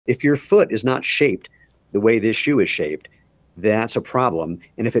If your foot is not shaped the way this shoe is shaped, that's a problem.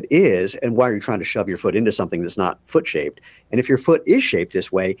 And if it is, and why are you trying to shove your foot into something that's not foot shaped? And if your foot is shaped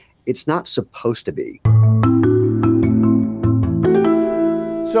this way, it's not supposed to be.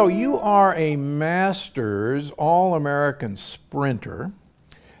 So you are a Masters All-American sprinter.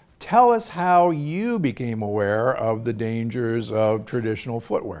 Tell us how you became aware of the dangers of traditional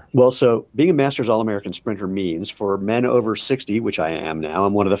footwear. Well, so being a Masters All-American sprinter means for men over 60, which I am now,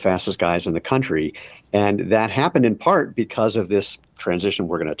 I'm one of the fastest guys in the country. And that happened in part because of this transition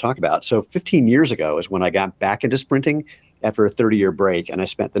we're going to talk about. So 15 years ago is when I got back into sprinting after a 30-year break. And I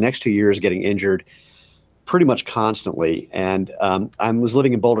spent the next 2 years getting injured pretty much constantly. And I was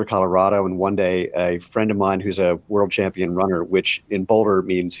living in Boulder, Colorado, and one day a friend of mine who's a world champion runner, which in Boulder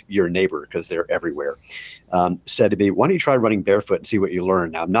means your neighbor because they're everywhere, said to me, why don't you try running barefoot and see what you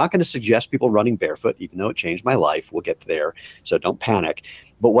learn? Now, I'm not going to suggest people running barefoot, even though it changed my life. We'll get there, so don't panic.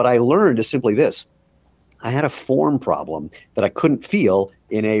 But what I learned is simply this. I had a form problem that I couldn't feel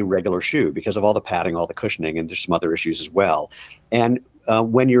in a regular shoe because of all the padding, all the cushioning, and there's some other issues as well. And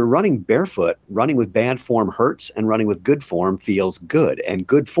when you're running barefoot, running with bad form hurts and running with good form feels good. And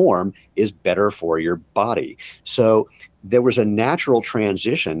good form is better for your body. So there was a natural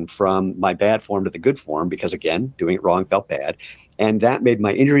transition from my bad form to the good form because, again, doing it wrong felt bad. And that made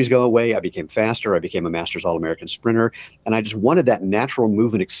my injuries go away. I became faster. I became a Masters All-American sprinter. And I just wanted that natural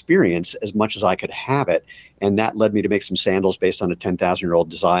movement experience as much as I could have it. And that led me to make some sandals based on a 10,000-year-old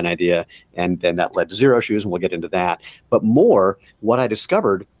design idea. And then that led to Xero Shoes, and we'll get into that. But more, what I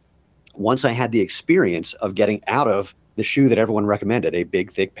discovered once I had the experience of getting out of the shoe that everyone recommended, a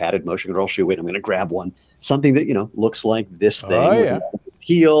big, thick, padded motion control shoe. Wait, I'm going to grab one. Something that, you know, looks like this thing. Oh, yeah. With a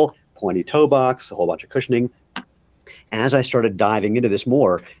heel, pointy toe box, a whole bunch of cushioning. As I started diving into this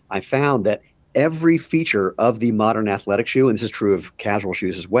more, I found that every feature of the modern athletic shoe, and this is true of casual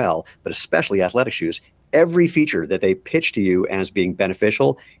shoes as well, but especially athletic shoes, every feature that they pitch to you as being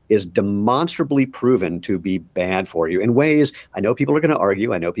beneficial is demonstrably proven to be bad for you in ways. I know people are going to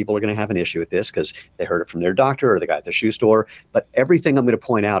argue. I know people are going to have an issue with this because they heard it from their doctor or the guy at the shoe store. But everything I'm going to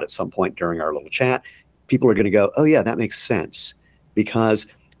point out at some point during our little chat, people are going to go, oh, yeah, that makes sense. Because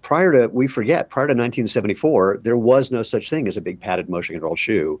prior to 1974, there was no such thing as a big padded motion control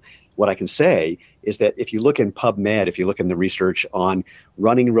shoe. What I can say is that if you look in PubMed, if you look in the research on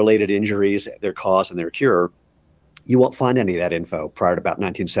running related injuries, their cause and their cure, you won't find any of that info prior to about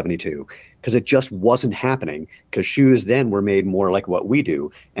 1972 because it just wasn't happening because shoes then were made more like what we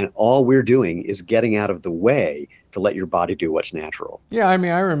do. And all we're doing is getting out of the way to let your body do what's natural. Yeah, I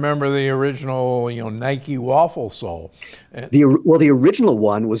mean, I remember the original, Nike waffle sole. The original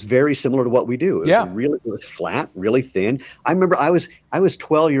one was very similar to what we do. It was flat, really thin. I remember I was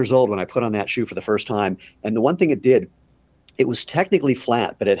 12 years old when I put on that shoe for the first time, and the one thing it did, it was technically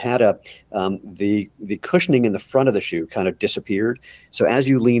flat, but it had the cushioning in the front of the shoe kind of disappeared. So as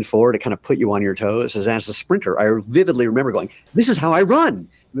you lean forward, it kind of put you on your toes. As a sprinter, I vividly remember going, "This is how I run."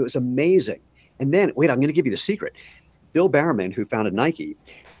 It was amazing. And then, wait, I'm going to give you the secret. Bill Bowerman, who founded Nike,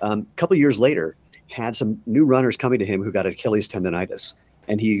 a couple of years later, had some new runners coming to him who got Achilles tendonitis.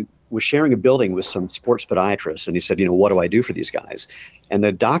 And he was sharing a building with some sports podiatrists. And he said, what do I do for these guys? And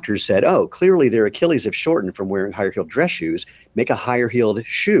the doctors said, oh, clearly their Achilles have shortened from wearing higher heeled dress shoes. Make a higher heeled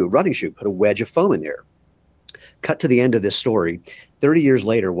shoe, running shoe, put a wedge of foam in there. Cut to the end of this story. 30 years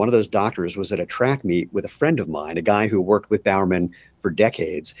later, one of those doctors was at a track meet with a friend of mine, a guy who worked with Bowerman for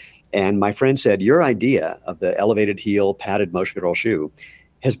decades. And my friend said, your idea of the elevated heel padded motion control shoe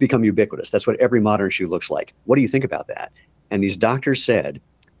has become ubiquitous. That's what every modern shoe looks like. What do you think about that? And these doctors said,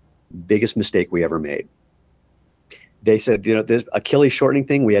 biggest mistake we ever made. They said, this Achilles shortening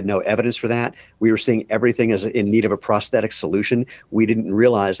thing, we had no evidence for that. We were seeing everything as in need of a prosthetic solution. We didn't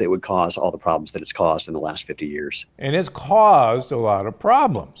realize it would cause all the problems that it's caused in the last 50 years. And it's caused a lot of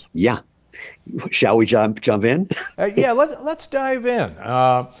problems. Yeah. Shall we jump in? Yeah, let's dive in.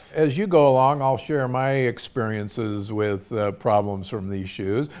 As you go along, I'll share my experiences with problems from these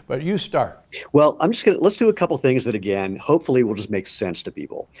shoes, but you start. Well, let's do a couple things that, again, hopefully will just make sense to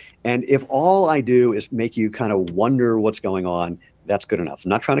people. And if all I do is make you kind of wonder what's going on, that's good enough. I'm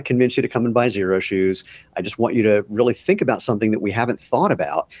not trying to convince you to come and buy Xero Shoes. I just want you to really think about something that we haven't thought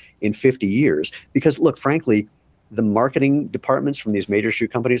about in 50 years. Because, look, frankly, the marketing departments from these major shoe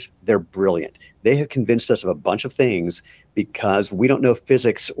companies, they're brilliant. They have convinced us of a bunch of things because we don't know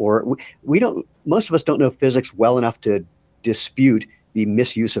physics, or most of us don't know physics well enough to dispute the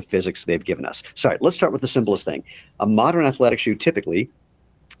misuse of physics they've given us. Sorry, let's start with the simplest thing. A modern athletic shoe typically,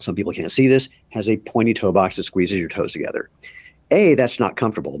 some people can't see this, has a pointy toe box that squeezes your toes together. A, that's not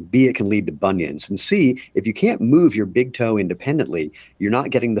comfortable. B, it can lead to bunions. And C, if you can't move your big toe independently, you're not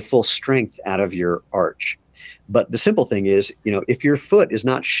getting the full strength out of your arch. But the simple thing is, if your foot is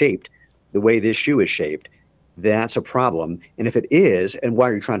not shaped the way this shoe is shaped, that's a problem. And if it is, and why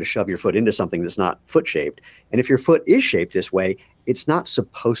are you trying to shove your foot into something that's not foot shaped? And if your foot is shaped this way, it's not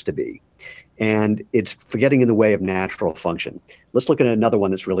supposed to be. And it's getting in the way of natural function. Let's look at another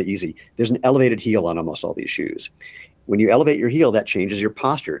one that's really easy. There's an elevated heel on almost all these shoes. When you elevate your heel, that changes your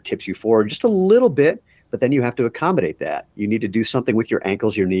posture. It tips you forward just a little bit, but then you have to accommodate that. You need to do something with your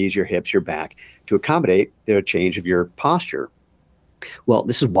ankles, your knees, your hips, your back to accommodate the change of your posture. Well,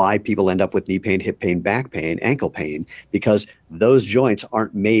 this is why people end up with knee pain, hip pain, back pain, ankle pain, because those joints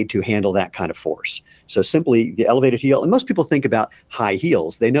aren't made to handle that kind of force. So simply the elevated heel, and most people think about high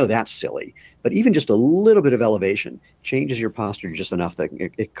heels. They know that's silly, but even just a little bit of elevation changes your posture just enough that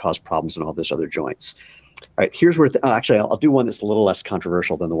it causes problems in all those other joints. All right, here's where, actually, I'll do one that's a little less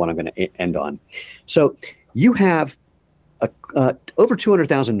controversial than the one I'm going to end on. So you have over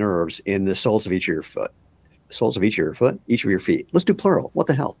 200,000 nerves in the soles of each of your foot. Soles of each of your foot, each of your feet. Let's do plural. What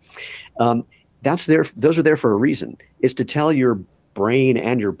the hell? Those are there for a reason. It's to tell your brain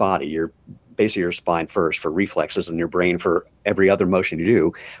and your body, basically your spine first for reflexes and your brain for every other motion you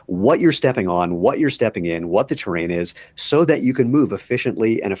do, what you're stepping on, what you're stepping in, what the terrain is, so that you can move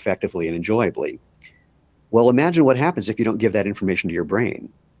efficiently and effectively and enjoyably. Well, imagine what happens if you don't give that information to your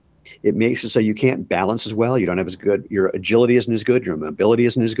brain. It makes it so you can't balance as well. You don't have as good, your agility isn't as good, your mobility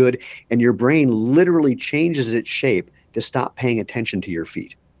isn't as good, and your brain literally changes its shape to stop paying attention to your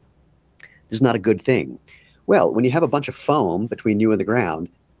feet. This is not a good thing. Well, when you have a bunch of foam between you and the ground,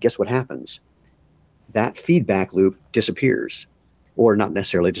 guess what happens? That feedback loop disappears, or not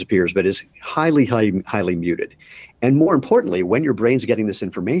necessarily disappears, but is highly, highly, highly muted. And more importantly, when your brain's getting this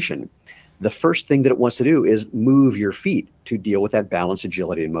information, the first thing that it wants to do is move your feet to deal with that balance,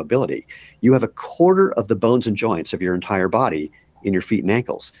 agility, and mobility. You have a quarter of the bones and joints of your entire body in your feet and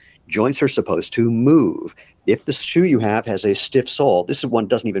ankles. Joints are supposed to move. If the shoe you have has a stiff sole, this is one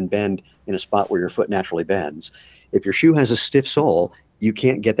doesn't even bend in a spot where your foot naturally bends. If your shoe has a stiff sole, you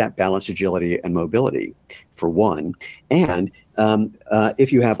can't get that balance, agility, and mobility, for one. And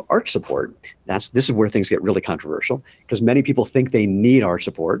if you have arch support, this is where things get really controversial, because many people think they need arch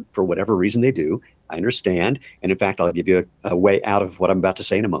support for whatever reason they do. I understand. And in fact, I'll give you a way out of what I'm about to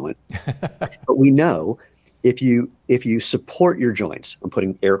say in a moment. But we know if you support your joints, I'm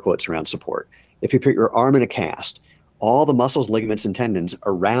putting air quotes around support, if you put your arm in a cast, all the muscles, ligaments, and tendons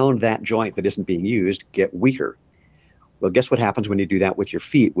around that joint that isn't being used get weaker. Well, guess what happens when you do that with your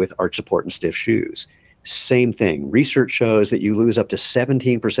feet with arch support and stiff shoes? Same thing. Research shows that you lose up to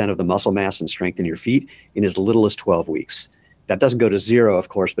 17% of the muscle mass and strength in your feet in as little as 12 weeks. That doesn't go to zero, of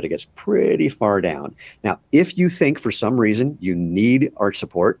course, but it gets pretty far down. Now, if you think for some reason you need arch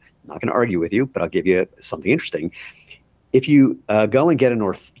support, I'm not going to argue with you, but I'll give you something interesting. If you go and get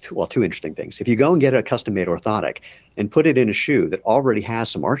two interesting things. If you go and get a custom-made orthotic and put it in a shoe that already has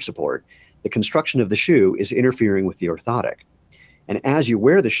some arch support, the construction of the shoe is interfering with the orthotic. And as you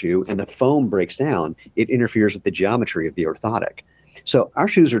wear the shoe and the foam breaks down, it interferes with the geometry of the orthotic. So our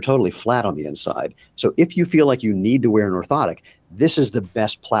shoes are totally flat on the inside. So if you feel like you need to wear an orthotic, this is the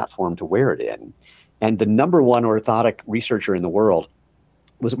best platform to wear it in. And the #1 orthotic researcher in the world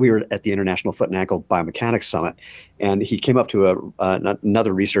we were at the International Foot and Ankle Biomechanics Summit, and he came up to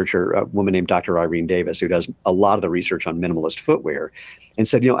another researcher, a woman named Dr. Irene Davis, who does a lot of the research on minimalist footwear, and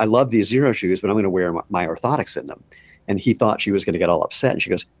said, I love these Xero shoes, but I'm going to wear my orthotics in them. And he thought she was going to get all upset. And she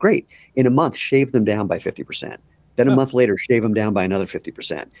goes, great. In a month, shave them down by 50%. Then a month later, shave them down by another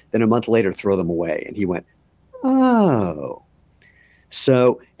 50%. Then a month later, throw them away. And he went, oh.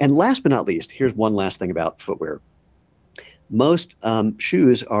 So, and last but not least, here's one last thing about footwear. Most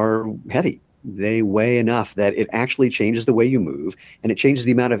shoes are heavy. They weigh enough that it actually changes the way you move, and it changes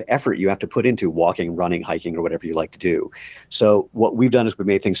the amount of effort you have to put into walking, running, hiking, or whatever you like to do. So what we've done is we've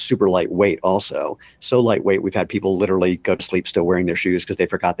made things super lightweight also. So lightweight, we've had people literally go to sleep still wearing their shoes because they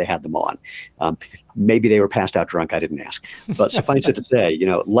forgot they had them on. Maybe they were passed out drunk, I didn't ask. But suffice it to say,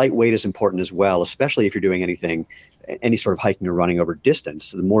 lightweight is important as well, especially if you're doing any sort of hiking or running over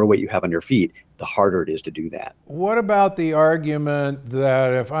distance. The more weight you have on your feet, the harder it is to do that. What about the argument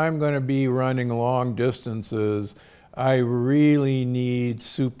that if I'm going to be running long distances, I really need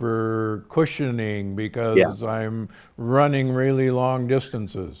super cushioning because I'm running really long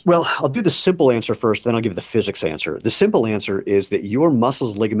distances? Well, I'll do the simple answer first, then I'll give the physics answer. The simple answer is that your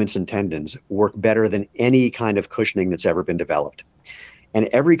muscles, ligaments, and tendons work better than any kind of cushioning that's ever been developed. And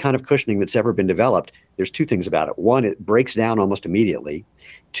every kind of cushioning that's ever been developed, there's two things about it. One, it breaks down almost immediately.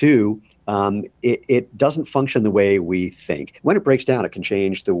 Two, it doesn't function the way we think. When it breaks down, it can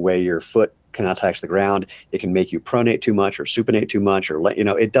change the way your foot contacts the ground. It can make you pronate too much or supinate too much, or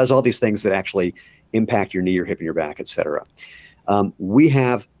it does all these things that actually impact your knee, your hip, and your back, etc. We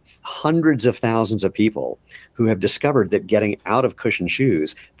have hundreds of thousands of people who have discovered that getting out of cushioned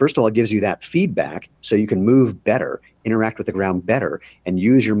shoes, first of all, it gives you that feedback so you can move better, interact with the ground better, and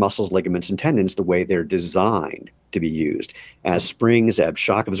use your muscles, ligaments, and tendons the way they're designed to be used as springs, as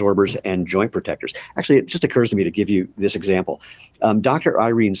shock absorbers, and joint protectors. Actually, it just occurs to me to give you this example. Dr.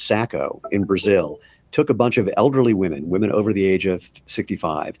 Irene Sacco in Brazil took a bunch of elderly women over the age of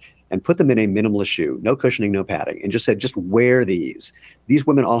 65, and put them in a minimalist shoe, no cushioning, no padding, and just said, just wear these. These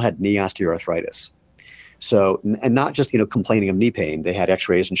women all had knee osteoarthritis. So, and not just, complaining of knee pain, they had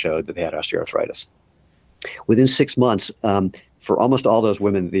x-rays and showed that they had osteoarthritis. Within 6 months, for almost all those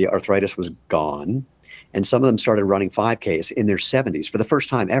women, the arthritis was gone. And some of them started running 5Ks in their 70s for the first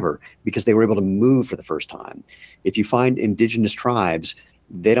time ever because they were able to move for the first time. If you find indigenous tribes,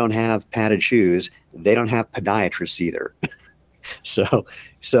 they don't have padded shoes. They don't have podiatrists either.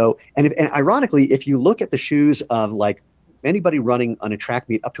 And ironically, if you look at the shoes of like anybody running on a track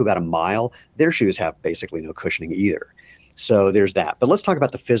meet up to about a mile, their shoes have basically no cushioning either. So there's that. But let's talk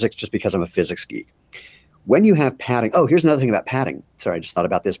about the physics just because I'm a physics geek. When you have padding, oh, here's another thing about padding. Sorry, I just thought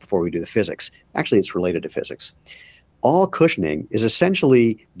about this before we do the physics. Actually, it's related to physics. All cushioning is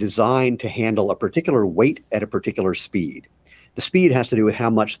essentially designed to handle a particular weight at a particular speed. The speed has to do with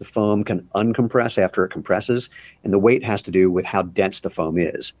how much the foam can uncompress after it compresses, and the weight has to do with how dense the foam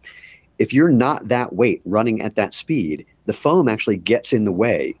is. If you're not that weight running at that speed, the foam actually gets in the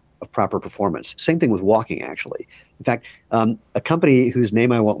way of proper performance. Same thing with walking, actually. In fact, a company whose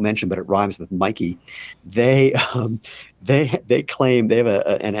name I won't mention, but it rhymes with Mikey, they claim they have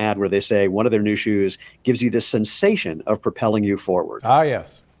an ad where they say one of their new shoes gives you the sensation of propelling you forward. Ah,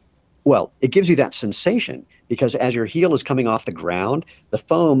 yes. Well, it gives you that sensation because as your heel is coming off the ground, the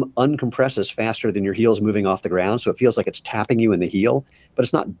foam uncompresses faster than your heel is moving off the ground. So it feels like it's tapping you in the heel, but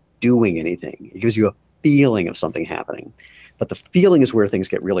it's not doing anything. It gives you a feeling of something happening. But the feeling is where things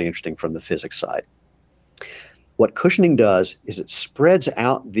get really interesting from the physics side. What cushioning does is it spreads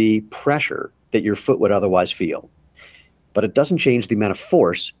out the pressure that your foot would otherwise feel, but it doesn't change the amount of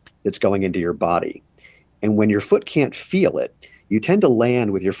force that's going into your body. And when your foot can't feel it, you tend to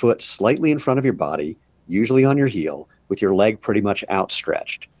land with your foot slightly in front of your body, usually on your heel, with your leg pretty much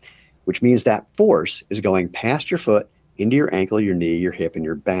outstretched, which means that force is going past your foot into your ankle, your knee, your hip, and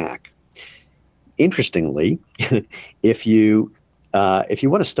your back. Interestingly, if you want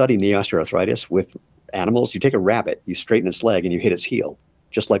to study knee osteoarthritis with animals, you take a rabbit, you straighten its leg, and you hit its heel,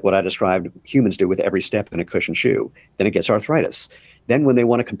 just like what I described humans do with every step in a cushioned shoe. Then it gets arthritis. Then when they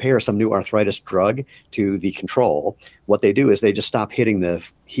want to compare some new arthritis drug to the control, what they do is they just stop hitting the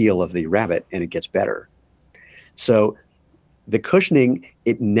heel of the rabbit and it gets better. So the cushioning,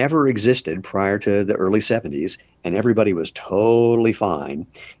 it never existed prior to the early 70s, and everybody was totally fine.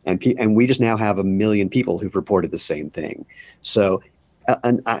 And we just now have 1 million people who've reported the same thing. So,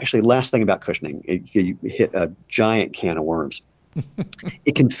 and actually, last thing about cushioning, you hit a giant can of worms.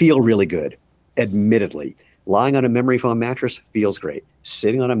 It can feel really good, admittedly. Lying on a memory foam mattress feels great.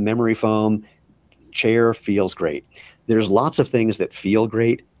 Sitting on a memory foam chair feels great. There's lots of things that feel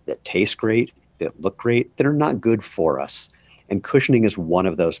great, that taste great, that look great, that are not good for us. And cushioning is one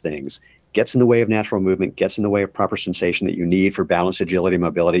of those things. Gets in the way of natural movement, gets in the way of proper sensation that you need for balance, agility,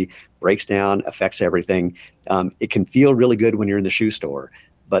 mobility, breaks down, affects everything. It can feel really good when you're in the shoe store,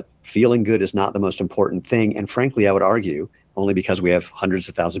 but feeling good is not the most important thing. And frankly, I would argue, only because we have hundreds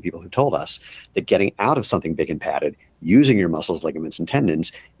of thousands of people who told us that getting out of something big and padded, using your muscles, ligaments, and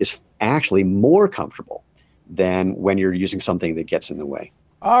tendons is actually more comfortable than when you're using something that gets in the way.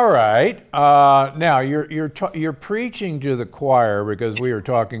 All right. Now you're preaching to the choir because we were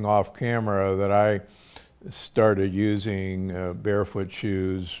talking off camera that I started using barefoot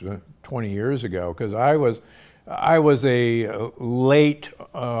shoes 20 years ago because I was a late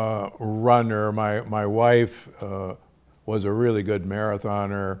runner. My wife was a really good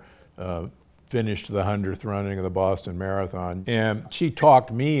marathoner, finished the 100th running of the Boston Marathon. And she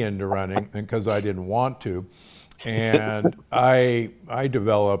talked me into running because I didn't want to. And I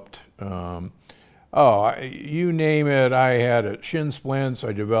developed, you name it, I had shin splints,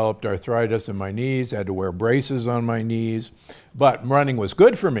 I developed arthritis in my knees, had to wear braces on my knees, but running was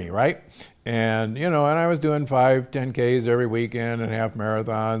good for me, right? And, and I was doing 5, 10Ks every weekend and half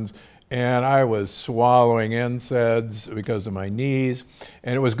marathons, and I was swallowing NSAIDs because of my knees,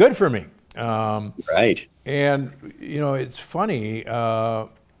 and it was good for me. Right. And, it's funny,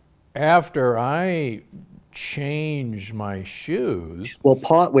 after I change my shoes. Well,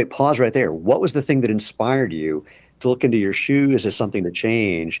 pause right there. What was the thing that inspired you to look into your shoes as something to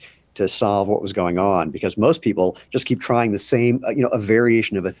change to solve what was going on? Because most people just keep trying the same, a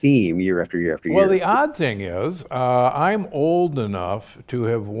variation of a theme year after year after year. Well, the odd thing is, I'm old enough to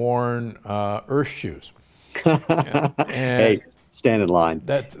have worn earth shoes. And Hey, stand in line.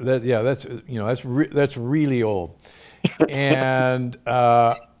 that's really old. And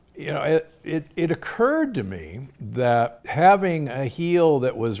it occurred to me that having a heel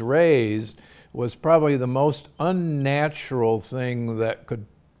that was raised was probably the most unnatural thing that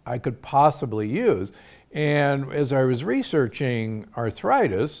I could possibly use. And as I was researching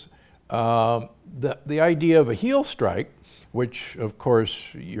arthritis, the idea of a heel strike, which of course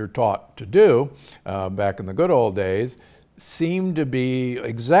you're taught to do back in the good old days, seemed to be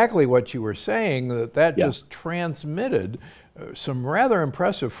exactly what you were saying, that just transmitted some rather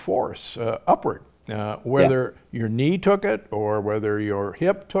impressive force upward. Whether your knee took it or whether your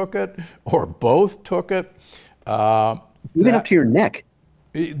hip took it or both took it. Even up to your neck.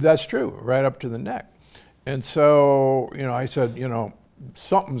 That's true, right up to the neck. And so, I said,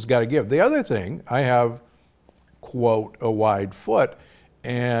 something's got to give. The other thing, I have, quote, a wide foot.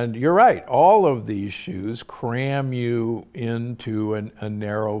 And you're right, all of these shoes cram you into a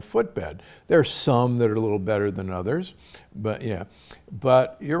narrow footbed. There's some that are a little better than others, but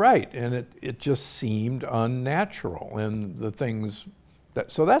you're right, and it just seemed unnatural, and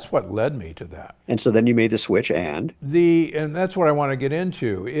so that's what led me to that. And so then you made the switch, and that's what I want to get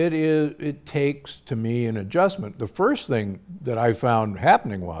into. It takes, to me, an adjustment. The first thing that I found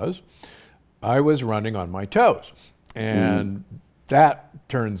happening was I was running on my toes, and that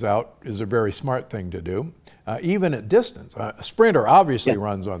turns out is a very smart thing to do, even at distance. A sprinter obviously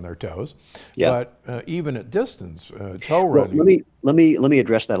runs on their toes, but even at distance, toe running. Let me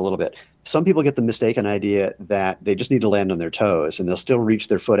address that a little bit. Some people get the mistaken idea that they just need to land on their toes, and they'll still reach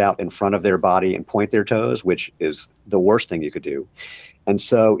their foot out in front of their body and point their toes, which is the worst thing you could do. And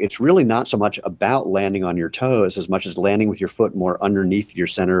so it's really not so much about landing on your toes as much as landing with your foot more underneath your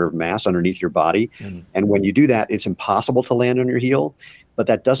center of mass, underneath your body. And when you do that, it's impossible to land on your heel. But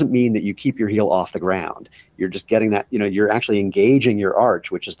that doesn't mean that you keep your heel off the ground. You're just getting that, you're actually engaging your arch,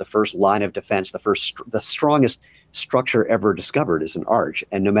 which is the first line of defense. The strongest structure ever discovered is an arch.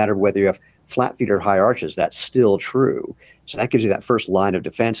 And no matter whether you have flat feet or high arches, that's still true. So that gives you that first line of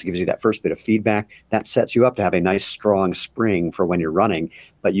defense. It gives you that first bit of feedback. That sets you up to have a nice, strong spring for when you're running.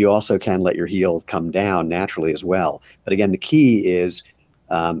 But you also can let your heel come down naturally as well. But again, the key is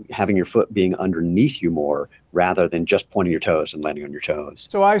having your foot being underneath you more rather than just pointing your toes and landing on your toes.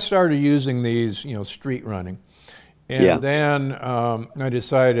 So I started using these, street running. And then I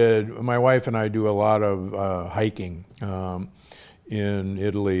decided, my wife and I do a lot of hiking in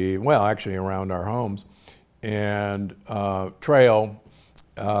Italy, well, actually around our homes, and trail.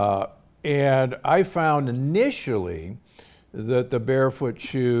 And I found initially that the barefoot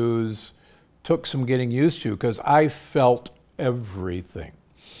shoes took some getting used to because I felt everything.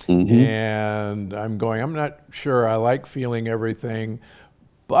 And I'm not sure I like feeling everything,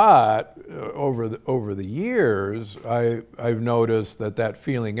 but over the years, I've noticed that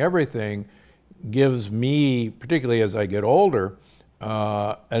feeling everything gives me, particularly as I get older,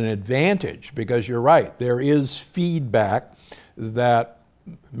 an advantage, because you're right, there is feedback that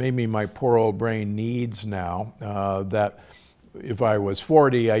maybe my poor old brain needs now, that if I was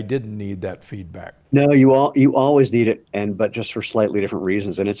 40, I didn't need that feedback. No, you always need it, but just for slightly different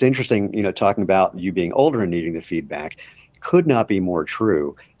reasons. And it's interesting, talking about you being older and needing the feedback could not be more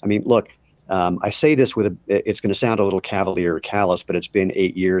true. I mean, look, I say this it's going to sound a little cavalier or callous, but it's been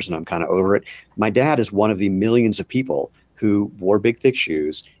 8 years and I'm kind of over it. My dad is one of the millions of people who wore big, thick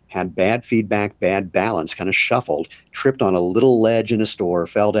shoes, had bad feedback, bad balance, kind of shuffled, tripped on a little ledge in a store,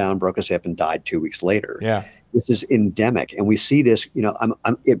 fell down, broke his hip, and died 2 weeks later. Yeah. This is endemic. And we see this,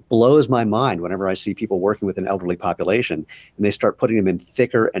 it blows my mind whenever I see people working with an elderly population and they start putting them in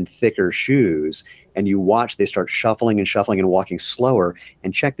thicker and thicker shoes. And you watch, they start shuffling and walking slower.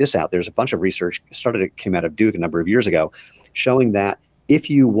 And check this out. There's a bunch of research came out of Duke a number of years ago showing that if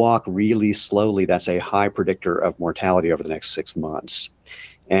you walk really slowly, that's a high predictor of mortality over the next 6 months.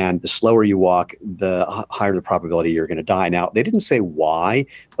 And the slower you walk, the higher the probability you're going to die. Now, they didn't say why,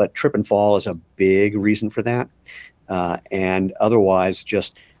 but trip and fall is a big reason for that. And otherwise,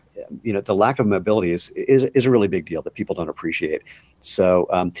 just the lack of mobility is a really big deal that people don't appreciate. So,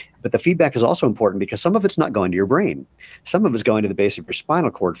 but the feedback is also important because some of it's not going to your brain. Some of it's going to the base of your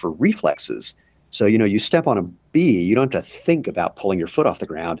spinal cord for reflexes. So, you step on a bee, you don't have to think about pulling your foot off the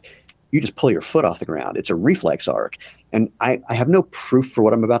ground. You just pull your foot off the ground. It's a reflex arc. And I have no proof for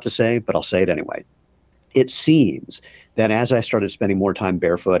what I'm about to say, but I'll say it anyway. it seems that as I started spending more time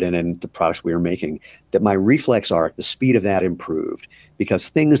barefoot and in the products we were making, that my reflex arc, the speed of that improved, because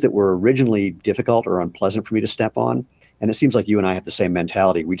things that were originally difficult or unpleasant for me to step on, and it seems like you and I have the same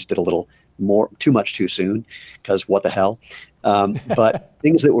mentality. We just did a little more, too much too soon, because what the hell? But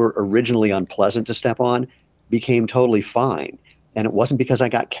things that were originally unpleasant to step on became totally fine. And it wasn't because I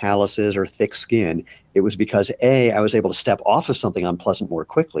got calluses or thick skin. It was because A, I was able to step off of something unpleasant more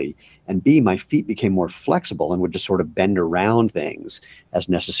quickly, and B, my feet became more flexible and would just sort of bend around things as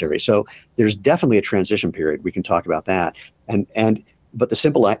necessary. So there's definitely a transition period. We can talk about that. But the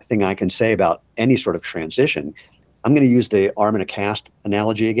simple thing I can say about any sort of transition, I'm going to use the arm in a cast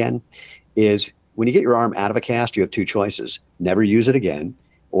analogy again, is when you get your arm out of a cast, you have two choices: never use it again,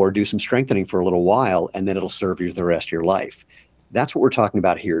 or do some strengthening for a little while, and then it'll serve you the rest of your life. That's what we're talking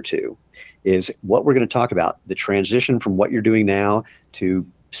about here too, is what we're going to talk about, the transition from what you're doing now to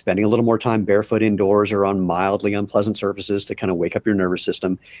spending a little more time barefoot indoors or on mildly unpleasant surfaces to kind of wake up your nervous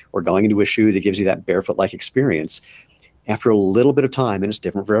system, or going into a shoe that gives you that barefoot-like experience. After a little bit of time, and it's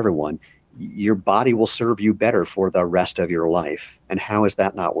different for everyone, your body will serve you better for the rest of your life. And how is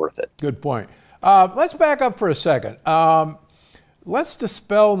that not worth it? Good point. Let's back up for a second. Let's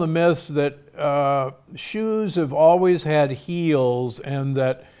dispel the myth that shoes have always had heels, and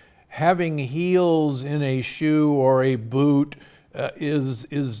that having heels in a shoe or a boot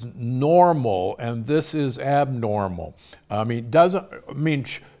is normal, and this is abnormal. I mean,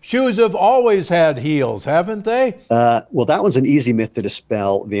 shoes have always had heels, haven't they? Well, that one's an easy myth to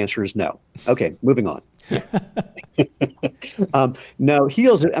dispel. The answer is no. Okay, moving on. No,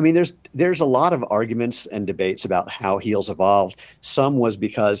 heels, I mean, there's a lot of arguments and debates about how heels evolved. Some was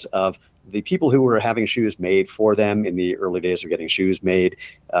because of the people who were having shoes made for them in the early days of getting shoes made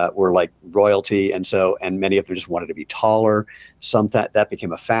were like royalty, and many of them just wanted to be taller. Some that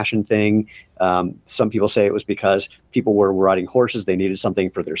became a fashion thing. Some people say it was because people were riding horses, they needed something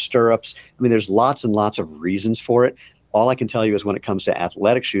for their stirrups. I mean, there's lots and lots of reasons for it. All I can tell you is when it comes to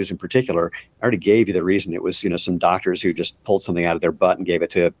athletic shoes in particular, I already gave you the reason. It was, some doctors who just pulled something out of their butt and gave it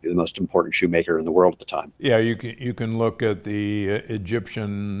to the most important shoemaker in the world at the time. Yeah, you can look at the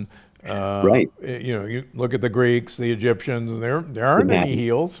Egyptian, right. You look at the Greeks, the Egyptians, there aren't any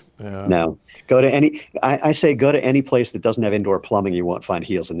heels. No. I say go to any place that doesn't have indoor plumbing, you won't find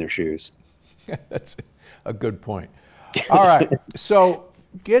heels in their shoes. That's a good point. All right, so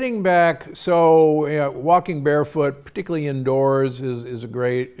getting back, walking barefoot, particularly indoors, is a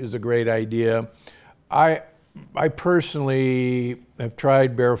great idea. I personally have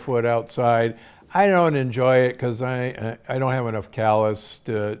tried barefoot outside. I don't enjoy it because I don't have enough callus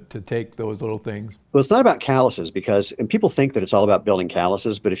to take those little things. Well, it's not about calluses, and people think that it's all about building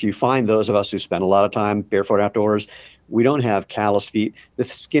calluses, but if you find those of us who spend a lot of time barefoot outdoors, we don't have callus feet. The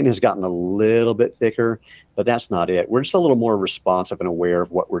skin has gotten a little bit thicker, but that's not it. We're just a little more responsive and aware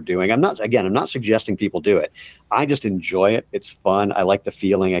of what we're doing. I'm not suggesting people do it. I just enjoy it. It's fun. I like the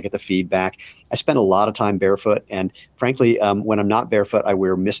feeling. I get the feedback. I spend a lot of time barefoot, and frankly, when I'm not barefoot, I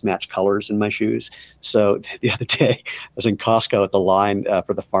wear mismatched colors in my shoes. So the other day, I was in Costco at the line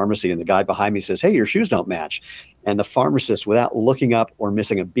for the pharmacy, and the guy behind me says, "Hey, your shoes don't match." And the pharmacist, without looking up or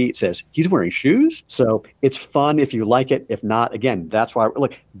missing a beat, says, "He's wearing shoes?" So it's fun if you like it. If not, again, that's why,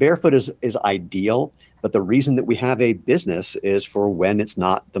 look, barefoot is ideal. But the reason that we have a business is for when it's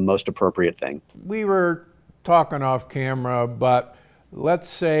not the most appropriate thing. We were talking off camera, but let's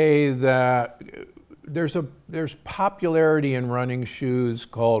say that there's popularity in running shoes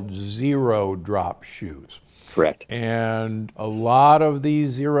called Xero drop shoes. Correct. And a lot of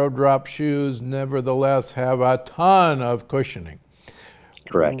these Xero drop shoes nevertheless have a ton of cushioning.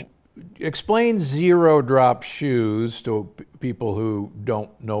 Correct. Explain Xero drop shoes to people who don't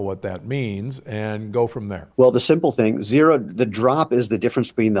know what that means, and go from there. Well, the simple thing, the drop is the difference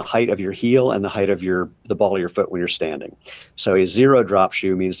between the height of your heel and the height of the ball of your foot when you're standing. So a Xero drop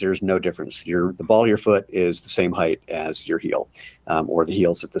shoe means there's no difference. The ball of your foot is the same height as your heel, or the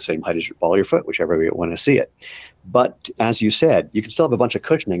heel's at the same height as your ball of your foot, whichever way you want to see it. But as you said, you can still have a bunch of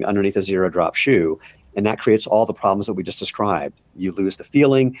cushioning underneath a Xero drop shoe, and that creates all the problems that we just described. You lose the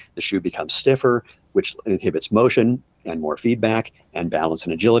feeling, the shoe becomes stiffer, which inhibits motion and more feedback and balance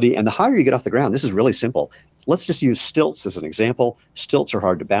and agility. And the higher you get off the ground, this is really simple. Let's just use stilts as an example. Stilts are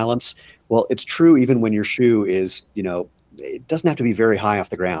hard to balance. Well, it's true even when your shoe is, it doesn't have to be very high off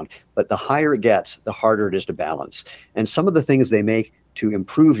the ground, but the higher it gets, the harder it is to balance. And some of the things they make to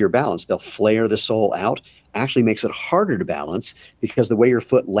improve your balance, they'll flare the sole out, actually makes it harder to balance, because the way your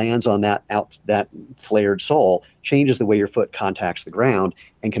foot lands on that flared sole changes the way your foot contacts the ground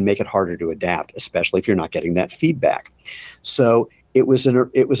and can make it harder to adapt, especially if you're not getting that feedback. So it was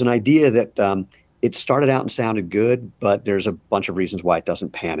an idea that it started out and sounded good, but there's a bunch of reasons why it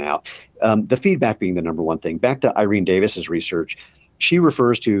doesn't pan out. The feedback being the number one thing. Back to Irene Davis's research, she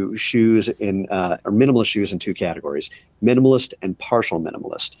refers to shoes or minimalist shoes in two categories: minimalist and partial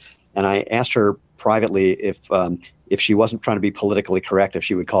minimalist. And I asked her privately if she wasn't trying to be politically correct, if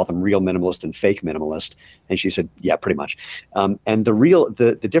she would call them real minimalist and fake minimalist. And she said, yeah, pretty much. And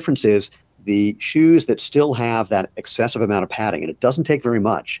the difference is the shoes that still have that excessive amount of padding, and it doesn't take very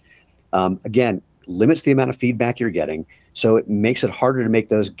much, again, limits the amount of feedback you're getting. So it makes it harder to make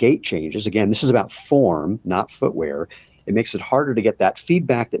those gait changes. Again, this is about form, not footwear. It makes it harder to get that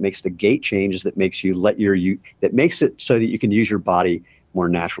feedback that makes the gait changes, that makes that makes it so that you can use your body more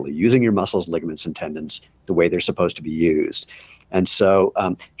naturally, using your muscles, ligaments, and tendons the way they're supposed to be used. And so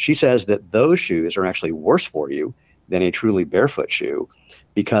she says that those shoes are actually worse for you than a truly barefoot shoe,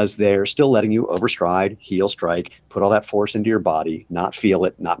 because they're still letting you overstride, heel strike, put all that force into your body, not feel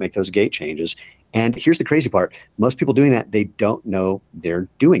it, not make those gait changes. And here's the crazy part. Most people doing that, they don't know they're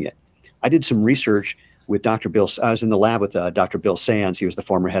doing it. I did some research with Dr. Bill. I was in the lab with Dr. Bill Sands. He was the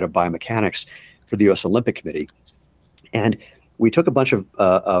former head of biomechanics for the U.S. Olympic Committee. And we took a bunch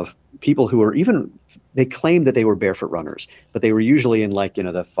of people who were they claimed that they were barefoot runners, but they were usually in the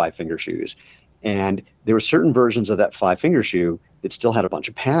 5-finger shoes. And there were certain versions of that 5-finger shoe that still had a bunch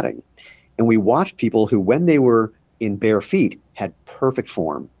of padding. And we watched people who, when they were in bare feet, had perfect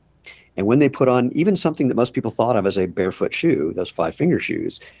form. And when they put on even something that most people thought of as a barefoot shoe, those 5-finger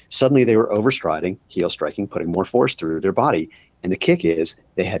shoes, suddenly they were overstriding, heel striking, putting more force through their body. And the kick is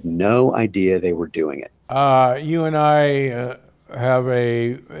they had no idea they were doing it. You and I have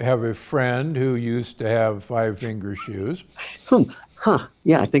a friend who used to have 5-finger shoes.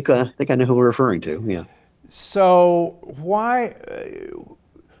 Yeah, I think I know who we're referring to. Yeah. So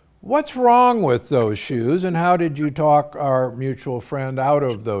what's wrong with those shoes, and how did you talk our mutual friend out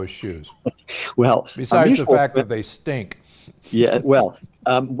of those shoes? Well, besides the fact that they stink. Yeah, well,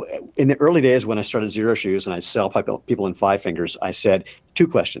 in the early days when I started Xero Shoes and I sell people in 5 fingers, I said 2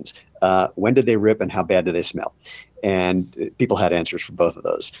 questions. When did they rip and how bad do they smell? And people had answers for both of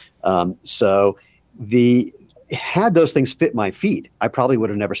those. So had those things fit my feet, I probably would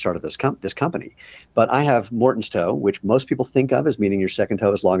have never started this company. But I have Morton's toe, which most people think of as meaning your second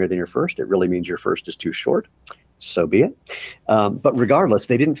toe is longer than your first. It really means your first is too short. So be it. But regardless,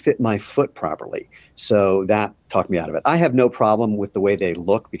 they didn't fit my foot properly. So that talked me out of it. I have no problem with the way they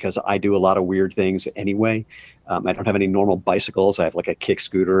look because I do a lot of weird things anyway. I don't have any normal bicycles. I have like a kick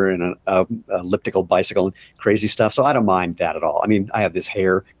scooter and an elliptical bicycle and crazy stuff. So I don't mind that at all. I mean, I have this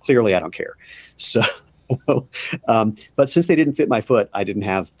hair. Clearly, I don't care. So, but since they didn't fit my foot, I didn't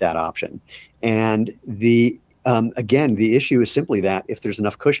have that option. And again, the issue is simply that if there's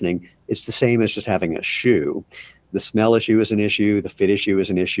enough cushioning, it's the same as just having a shoe. The smell issue is an issue. The fit issue is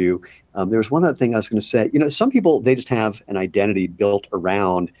an issue. There was one other thing I was going to say. Some people, they just have an identity built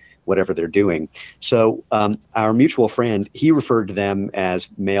around whatever they're doing. So our mutual friend, he referred to them as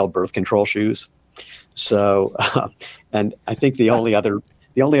male birth control shoes. So, and I think the only other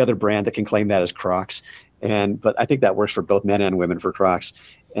brand that can claim that is Crocs. But I think that works for both men and women for Crocs.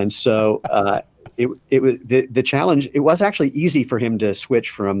 And so it was the challenge. It was actually easy for him to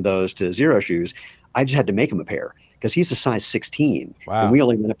switch from those to Xero Shoes. I just had to make him a pair because he's a size 16. Wow. And we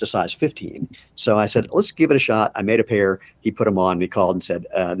only went up to size 15. So I said, let's give it a shot. I made a pair. He put them on and he called and said,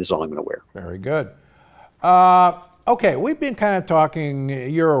 this is all I'm going to wear. Very good. Okay, we've been kind of talking.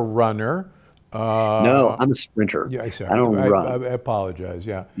 You're a runner. No, I'm a sprinter. Yeah, sorry. I don't run. I apologize.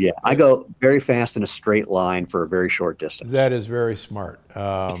 Yeah. Yeah, I go very fast in a straight line for a very short distance. That is very smart.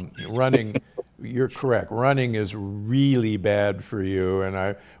 Running, you're correct. Running is really bad for you,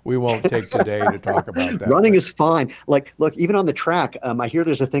 and we won't take today to talk about that. Running is fine. Like, look, even on the track, I hear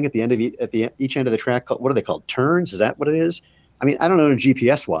there's a thing at the end of each end of the track called, what are they called? Turns? Is that what it is? I mean, I don't own a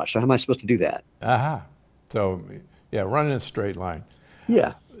GPS watch, so how am I supposed to do that? Aha. So, yeah, run in a straight line.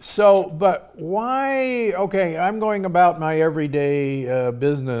 Yeah. So, but why, okay, I'm going about my everyday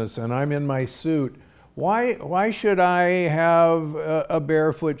business and I'm in my suit. Why should I have a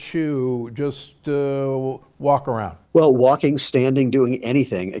barefoot shoe just to walk around? Well, walking, standing, doing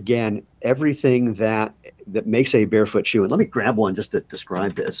anything. Again, everything that makes a barefoot shoe. And let me grab one just to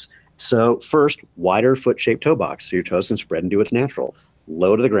describe this. So first, wider foot-shaped toe box so your toes can spread and do what's natural.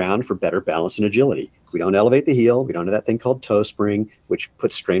 Low to the ground for better balance and agility. We don't elevate the heel. We don't have that thing called toe spring, which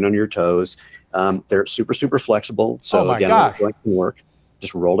puts strain on your toes. They're super, super flexible. So again, the joint can work.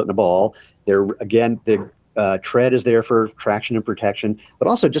 Just roll it in a ball. The tread is there for traction and protection. But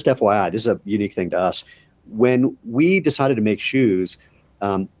also, just FYI, this is a unique thing to us. When we decided to make shoes,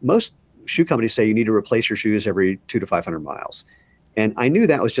 most shoe companies say you need to replace your shoes every 200 to 500 miles. And I knew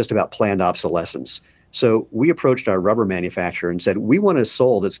that was just about planned obsolescence. So we approached our rubber manufacturer and said, we want a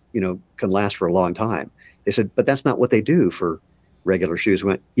sole that's, can last for a long time. They said, but that's not what they do for regular shoes. We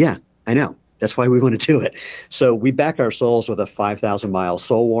went, yeah, I know. That's why we want to do it. So we back our soles with a 5,000-mile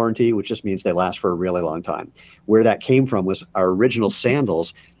sole warranty, which just means they last for a really long time. Where that came from was our original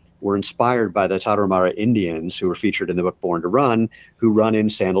sandals were inspired by the Tarahumara Indians who were featured in the book Born to Run, who run in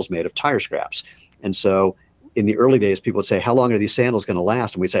sandals made of tire scraps. And so in the early days, people would say, how long are these sandals going to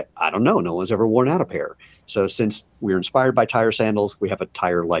last? And we'd say, I don't know. No one's ever worn out a pair. So since we were inspired by tire sandals, we have a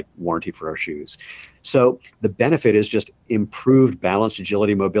tire-like warranty for our shoes. So the benefit is just improved balance,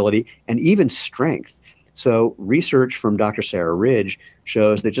 agility, mobility, and even strength. So research from Dr. Sarah Ridge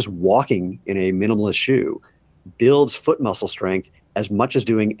shows that just walking in a minimalist shoe builds foot muscle strength as much as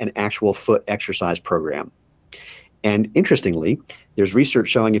doing an actual foot exercise program. And interestingly, there's research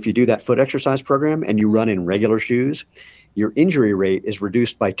showing if you do that foot exercise program and you run in regular shoes, your injury rate is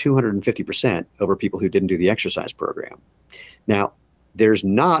reduced by 250% over people who didn't do the exercise program. Now, there's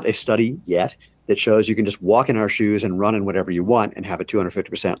not a study yet that shows you can just walk in our shoes and run in whatever you want and have a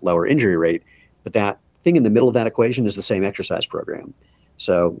 250% lower injury rate. But that thing in the middle of that equation is the same exercise program.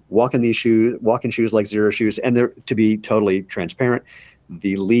 So walk in shoes like Xero Shoes, and they're, to be totally transparent,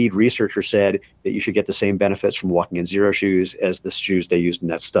 the lead researcher said that you should get the same benefits from walking in Xero Shoes as the shoes they used in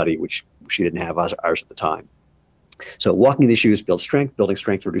that study, which she didn't have ours at the time. So walking in these shoes builds strength, building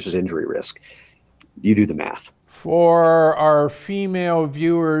strength reduces injury risk. You do the math. For our female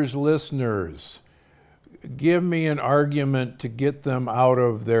viewers, listeners, give me an argument to get them out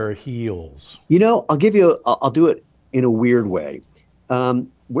of their heels. I'll do it in a weird way.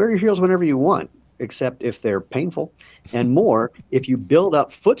 Wear your heels whenever you want, except if they're painful. And more, if you build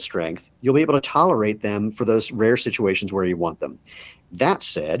up foot strength, you'll be able to tolerate them for those rare situations where you want them. That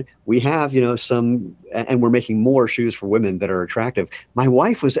said, we have, some, and we're making more shoes for women that are attractive. My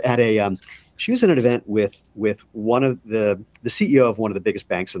wife was at she was at an event with one of the CEO of one of the biggest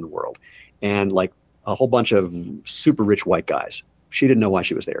banks in the world, and like a whole bunch of super rich white guys. She didn't know why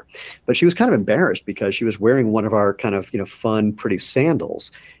she was there, but she was kind of embarrassed because she was wearing one of our kind of, fun, pretty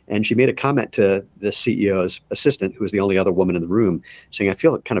sandals. And she made a comment to the CEO's assistant, who was the only other woman in the room, saying, I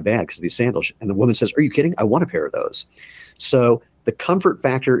feel kind of bad because of these sandals. And the woman says, are you kidding? I want a pair of those. So the comfort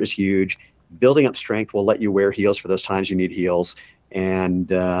factor is huge. Building up strength will let you wear heels for those times you need heels. And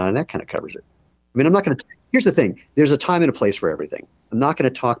that kind of covers it. I mean, I'm not going to, here's the thing. There's a time and a place for everything. I'm not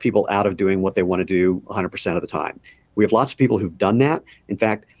going to talk people out of doing what they want to do 100% of the time. We have lots of people who've done that. In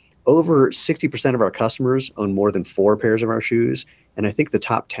fact, over 60% of our customers own more than 4 pairs of our shoes. And I think the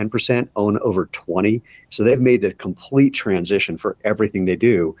top 10% own over 20. So they've made the complete transition for everything they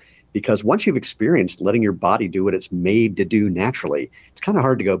do. Because once you've experienced letting your body do what it's made to do naturally, it's kind of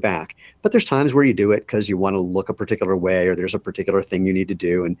hard to go back. But there's times where you do it because you want to look a particular way, or there's a particular thing you need to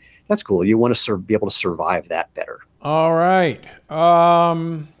do. And that's cool. You want to be able to survive that better. All right.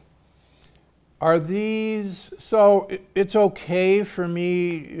 Are these, so it's okay for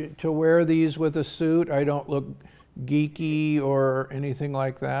me to wear these with a suit? I don't look geeky or anything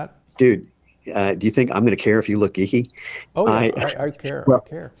like that? Dude, do you think I'm going to care if you look geeky? Oh, yeah, I care. Well, I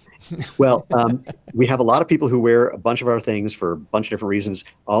care. Well, we have a lot of people who wear a bunch of our things for a bunch of different reasons.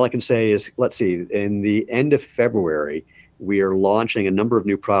 All I can say is, let's see, in the end of February, we are launching a number of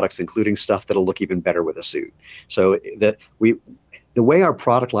new products, including stuff that'll look even better with a suit. So the way our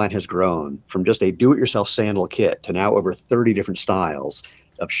product line has grown from just a do-it-yourself sandal kit to now over 30 different styles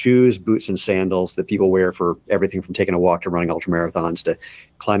of shoes, boots, and sandals that people wear for everything from taking a walk to running ultramarathons to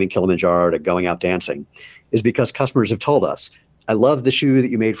climbing Kilimanjaro to going out dancing is because customers have told us, I love the shoe that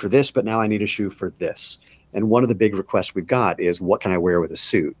you made for this, but now I need a shoe for this. And one of the big requests we've got is, what can I wear with a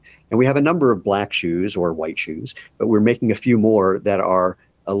suit? And we have a number of black shoes or white shoes, but we're making a few more that are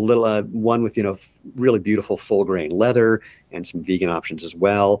a little, one with, really beautiful full grain leather and some vegan options as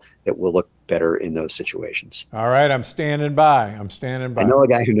well that will look better in those situations. All right, I'm standing by. I know a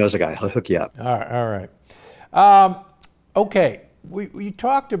guy who knows a guy. He'll hook you up. All right. Okay, we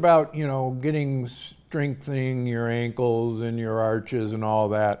talked about, strengthening your ankles and your arches and all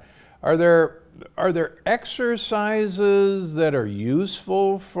that. Are there exercises that are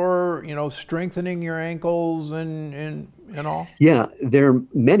useful for, strengthening your ankles and all? Yeah, there are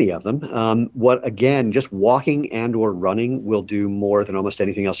many of them. Again, just walking and or running will do more than almost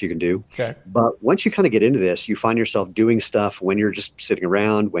anything else you can do. Okay. But once you kind of get into this, you find yourself doing stuff when you're just sitting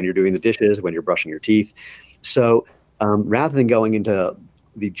around, when you're doing the dishes, when you're brushing your teeth. So rather than going into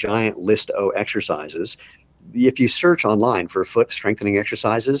the giant list O exercises, if you search online for foot strengthening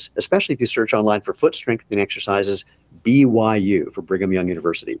exercises, especially if you search online for foot strengthening exercises, BYU, for Brigham Young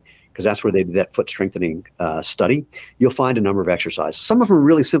University, because that's where they did that foot strengthening study, you'll find a number of exercises. Some of them are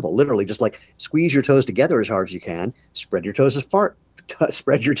really simple, literally just like squeeze your toes together as hard as you can, spread your toes apart as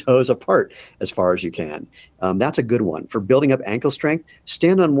far as you can. That's a good one. For building up ankle strength,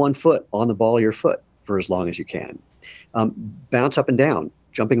 stand on one foot on the ball of your foot for as long as you can. Bounce up and down,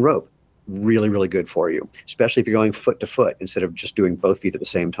 jumping rope, really, really good for you, especially if you're going foot to foot instead of just doing both feet at the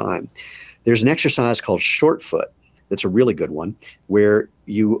same time. There's an exercise called short foot that's a really good one, where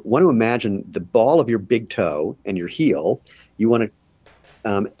you want to imagine the ball of your big toe and your heel. You want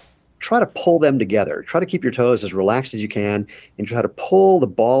to try to pull them together. Try to keep your toes as relaxed as you can and try to pull the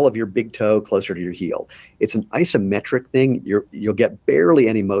ball of your big toe closer to your heel. It's an isometric thing. You'll get barely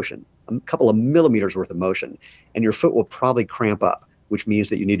any motion, a couple of millimeters worth of motion, and your foot will probably cramp up, which means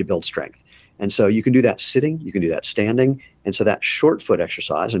that you need to build strength. And so you can do that sitting, you can do that standing. And so that short foot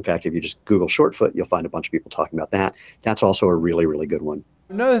exercise, in fact, if you just Google short foot, you'll find a bunch of people talking about that. That's also a really, really good one.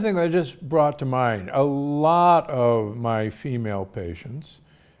 Another thing that just brought to mind, a lot of my female patients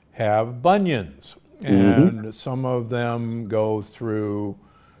have bunions, and some of them go through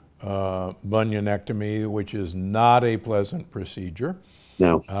bunionectomy, which is not a pleasant procedure.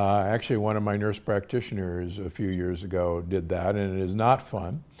 No. Actually, one of my nurse practitioners a few years ago did that, and it is not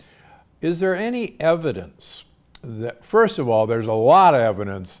fun. Is there any evidence that, first of all, there's a lot of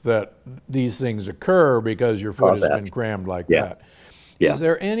evidence that these things occur because your foot has been crammed like that. Yeah. Is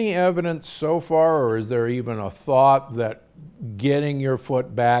there any evidence so far, or is there even a thought that getting your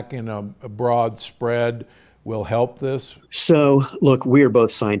foot back in a broad spread will help this? So, look, we are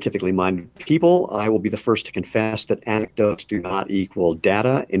both scientifically minded people. I will be the first to confess that anecdotes do not equal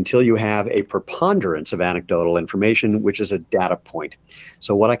data until you have a preponderance of anecdotal information, which is a data point.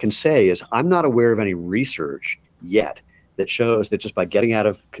 So what I can say is I'm not aware of any research yet that shows that just by getting out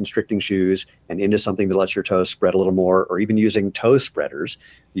of constricting shoes and into something that lets your toes spread a little more, or even using toe spreaders,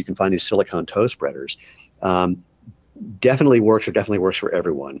 you can find these silicone toe spreaders, definitely works for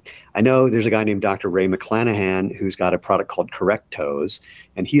everyone. I know there's a guy named Dr. Ray McClanahan who's got a product called Correct Toes,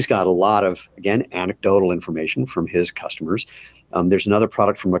 and he's got a lot of, again, anecdotal information from his customers. There's another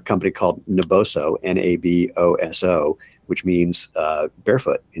product from a company called Naboso, Naboso, which means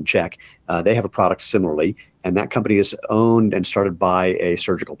barefoot in Czech. They have a product similarly, and that company is owned and started by a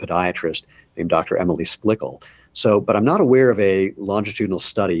surgical podiatrist named Dr. Emily Splickle. So, but I'm not aware of a longitudinal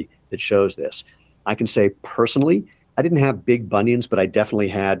study that shows this. I can say personally, I didn't have big bunions, but I definitely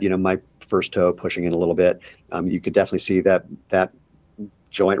had, my first toe pushing in a little bit. You could definitely see that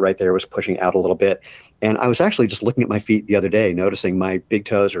joint right there was pushing out a little bit. And I was actually just looking at my feet the other day, noticing my big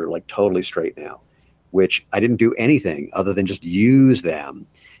toes are like totally straight now, which I didn't do anything other than just use them.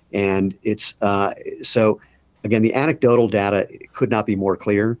 And it's, so again, the anecdotal data could not be more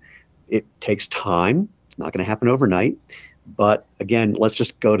clear. It takes time. It's not going to happen overnight. But again, let's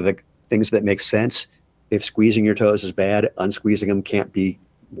just go to the things that make sense. If squeezing your toes is bad, unsqueezing them can't be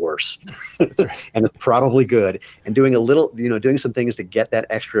worse. And it's probably good. And doing a little, doing some things to get that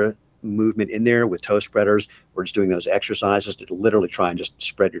extra movement in there with toe spreaders, or just doing those exercises to literally try and just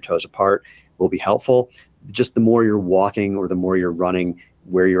spread your toes apart will be helpful. Just the more you're walking or the more you're running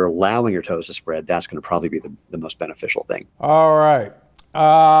where you're allowing your toes to spread, that's going to probably be the most beneficial thing. All right.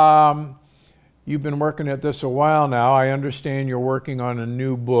 You've been working at this a while now. I understand you're working on a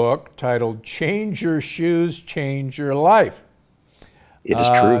new book titled Change Your Shoes, Change Your Life. It is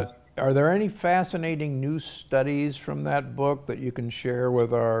true. Are there any fascinating new studies from that book that you can share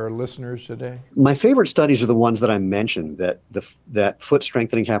with our listeners today? My favorite studies are the ones that I mentioned, that foot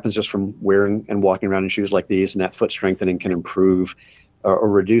strengthening happens just from wearing and walking around in shoes like these, and that foot strengthening can improve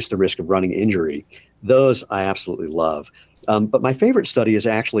or reduce the risk of running injury. Those I absolutely love. But my favorite study is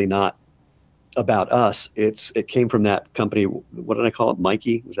actually not about us. It came from that company. What did I call it?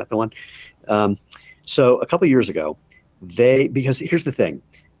 Mikey? Was that the one? So a couple of years ago, because here's the thing.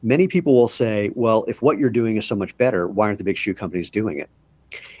 Many people will say, well, if what you're doing is so much better, why aren't the big shoe companies doing it?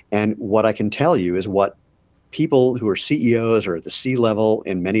 And what I can tell you is what people who are CEOs or at the C level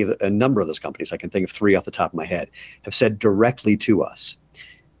in a number of those companies, I can think of 3 off the top of my head, have said directly to us,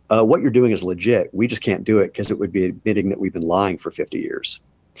 what you're doing is legit. We just can't do it because it would be admitting that we've been lying for 50 years.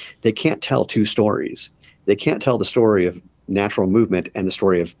 They can't tell 2 stories. They can't tell the story of natural movement and the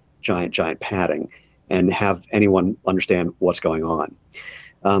story of giant padding and have anyone understand what's going on.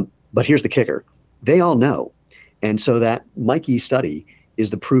 But here's the kicker. They all know. And so that Mikey study is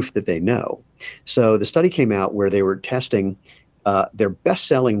the proof that they know. So the study came out where they were testing their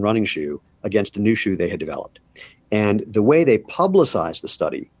best-selling running shoe against a new shoe they had developed. And the way they publicized the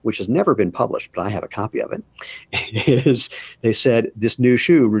study, which has never been published, but I have a copy of it, is they said this new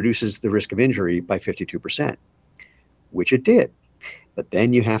shoe reduces the risk of injury by 52%, which it did. But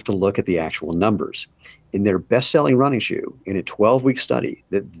then you have to look at the actual numbers. In their best-selling running shoe, in a 12-week study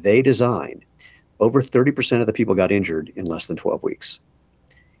that they designed, over 30% of the people got injured in less than 12 weeks.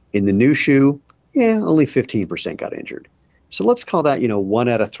 In the new shoe, only 15% got injured. So let's call that, 1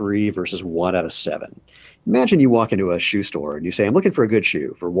 out of 3 versus 1 out of 7. Imagine you walk into a shoe store and you say, I'm looking for a good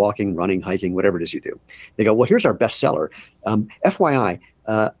shoe for walking, running, hiking, whatever it is you do. They go, well, here's our best seller. FYI,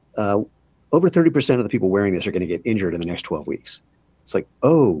 over 30% of the people wearing this are going to get injured in the next 12 weeks. It's like,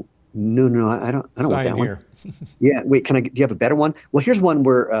 oh, no, I don't want that one. Yeah, wait, do you have a better one? Well, here's one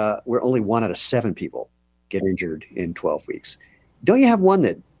where only 1 out of 7 people get injured in 12 weeks. Don't you have one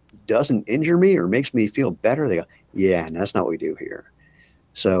that doesn't injure me or makes me feel better? They go, yeah, and that's not what we do here.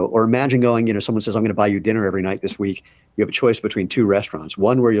 So, or imagine going, someone says, I'm going to buy you dinner every night this week. You have a choice between 2 restaurants,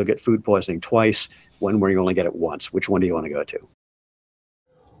 one where you'll get food poisoning twice, one where you only get it once. Which one do you want to go to?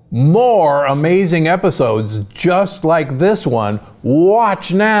 More amazing episodes just like this one.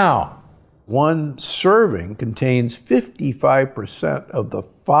 Watch now. One serving contains 55% of the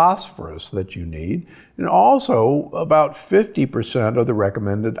phosphorus that you need, and also about 50% of the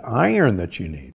recommended iron that you need.